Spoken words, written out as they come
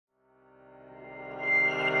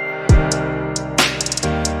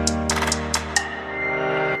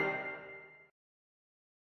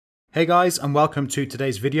Hey guys, and welcome to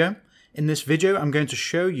today's video. In this video, I'm going to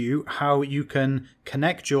show you how you can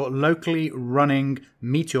connect your locally running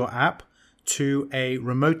Meteor app to a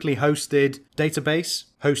remotely hosted database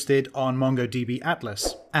hosted on MongoDB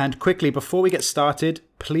Atlas. And quickly, before we get started,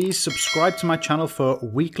 please subscribe to my channel for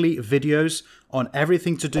weekly videos on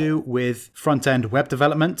everything to do with front-end web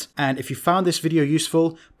development. And if you found this video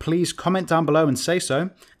useful, please comment down below and say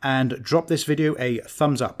so, and drop this video a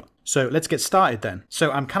thumbs up. So let's get started then.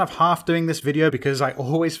 So I'm kind of half doing this video because I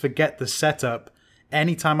always forget the setup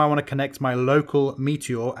anytime I want to connect my local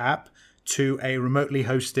Meteor app to a remotely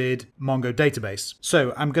hosted Mongo database.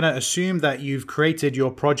 So I'm going to assume that you've created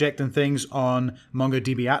your project and things on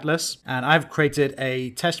MongoDB Atlas, and I've created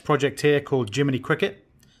a test project here called Jiminy Cricket.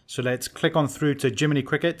 So let's click on through to Jiminy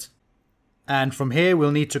Cricket, and from here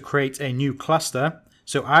we'll need to create a new cluster.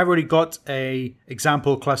 So I've already got a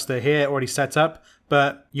example cluster here already set up,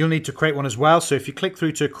 but you'll need to create one as well. So if you click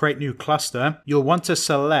through to create new cluster, you'll want to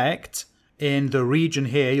select in the region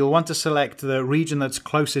here, you'll want to select the region that's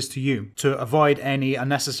closest to you to avoid any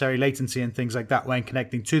unnecessary latency and things like that when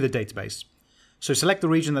connecting to the database. So select the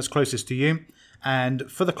region that's closest to you. And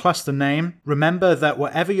for the cluster name, remember that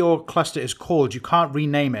whatever your cluster is called, you can't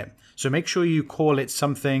rename it. So make sure you call it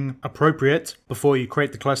something appropriate before you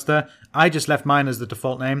create the cluster. I just left mine as the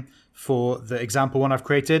default name for the example one I've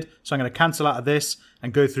created. So I'm going to cancel out of this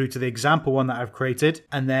and go through to the example one that I've created.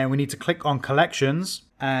 And then we need to click on collections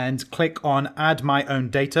and click on add my own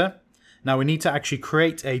data. Now we need to actually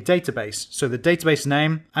create a database. So the database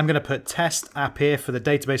name, I'm going to put test app here for the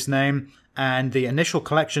database name, and the initial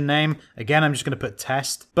collection name, again, I'm just going to put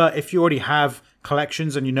test. But if you already have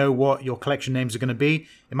collections and you know what your collection names are going to be,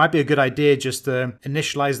 it might be a good idea just to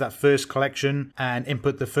initialize that first collection and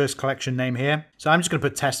input the first collection name here. So I'm just going to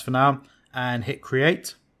put test for now and hit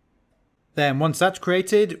create. Then once that's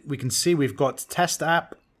created, we can see we've got test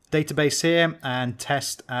app, database here, and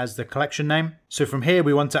test as the collection name. So from here,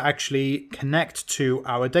 we want to actually connect to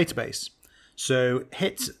our database. So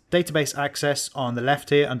hit database access on the left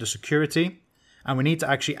here under security, and we need to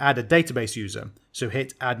actually add a database user. So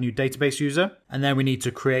hit add new database user, and then we need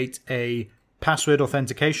to create a password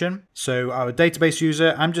authentication. So our database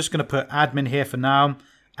user, I'm just going to put admin here for now,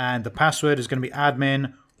 and the password is going to be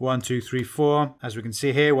admin1234, as we can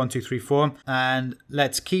see here, 1234. And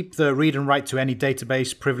let's keep the read and write to any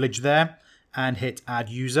database privilege there and hit add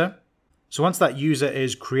user. So once that user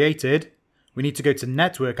is created, we need to go to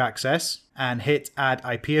network access and hit add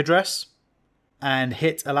IP address and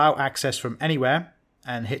hit allow access from anywhere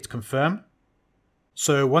and hit confirm.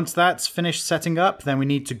 So once that's finished setting up, then we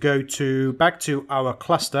need to go back to our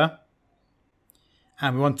cluster,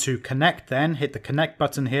 and we want to connect then, hit the connect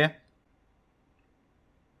button here.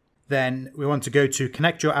 Then we want to go to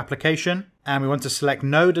connect your application, and we want to select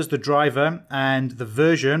Node as the driver, and the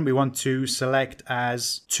version we want to select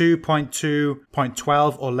as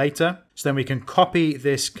 2.2.12 or later. So then we can copy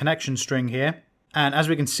this connection string here. And as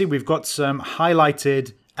we can see, we've got some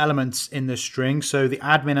highlighted elements in this string. So the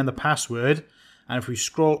admin and the password. And if we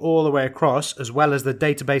scroll all the way across, as well as the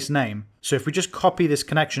database name. So if we just copy this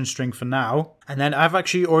connection string for now, and then I've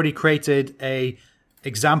actually already created a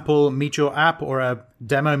example Meteor app or a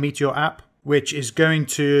demo Meteor app, which is going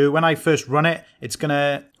to, when I first run it, it's going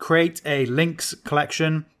to create a links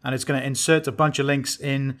collection, and it's going to insert a bunch of links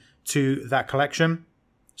into that collection.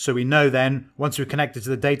 So we know then, once we connect it to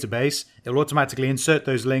the database, it will automatically insert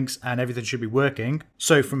those links and everything should be working.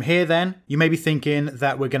 So from here then, you may be thinking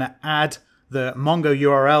that we're going to add the Mongo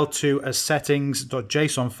URL to a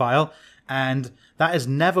settings.json file, and that has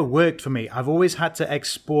never worked for me. I've always had to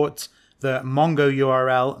export the Mongo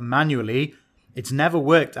URL manually. It's never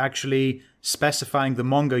worked actually specifying the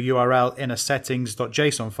Mongo URL in a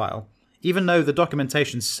settings.json file. Even though the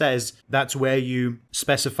documentation says that's where you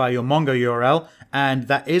specify your Mongo URL, and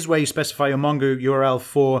that is where you specify your Mongo URL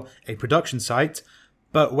for a production site,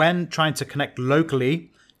 but when trying to connect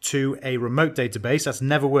locally to a remote database, that's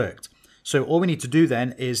never worked. So all we need to do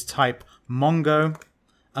then is type Mongo_URL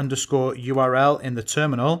in the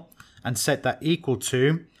terminal and set that equal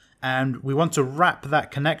to, and we want to wrap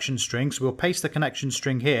that connection string. So we'll paste the connection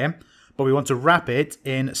string here, but we want to wrap it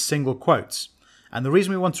in single quotes. And the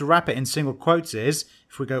reason we want to wrap it in single quotes is,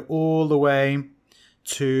 if we go all the way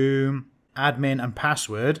to admin and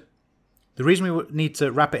password, the reason we need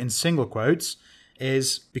to wrap it in single quotes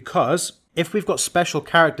is because if we've got special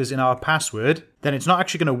characters in our password, then it's not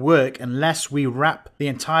actually going to work unless we wrap the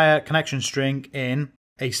entire connection string in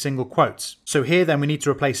a single quote. So here then we need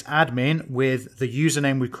to replace admin with the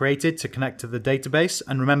username we created to connect to the database.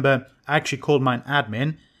 And remember, I actually called mine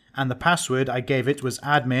admin, and the password I gave it was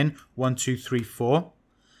admin1234.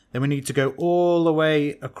 Then we need to go all the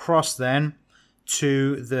way across then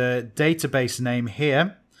to the database name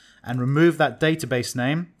here and remove that database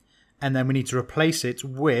name. And then we need to replace it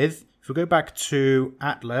with, if we go back to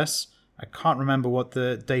Atlas, I can't remember what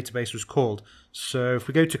the database was called. So if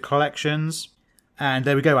we go to collections, and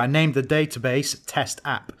there we go, I named the database test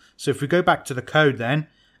app. So if we go back to the code then,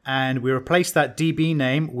 and we replace that DB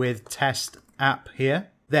name with test app here,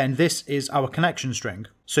 then this is our connection string.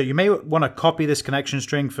 So you may want to copy this connection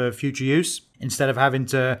string for future use instead of having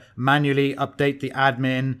to manually update the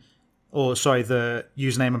admin, or sorry, the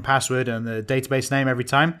username and password and the database name every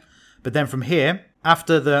time. But then from here,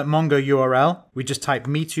 after the Mongo URL, we just type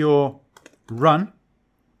Meteor run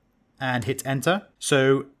and hit enter.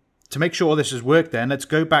 So to make sure all this has worked then, let's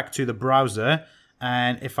go back to the browser,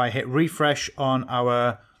 and if I hit refresh on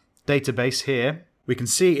our database here, we can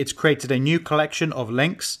see it's created a new collection of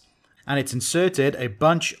links and it's inserted a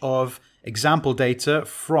bunch of example data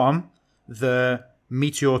from the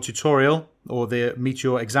Meteor tutorial or the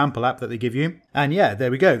Meteor example app that they give you. And yeah,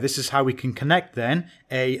 there we go. This is how we can connect then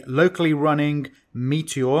a locally running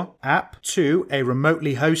Meteor app to a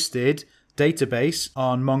remotely hosted database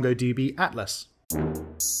on MongoDB Atlas.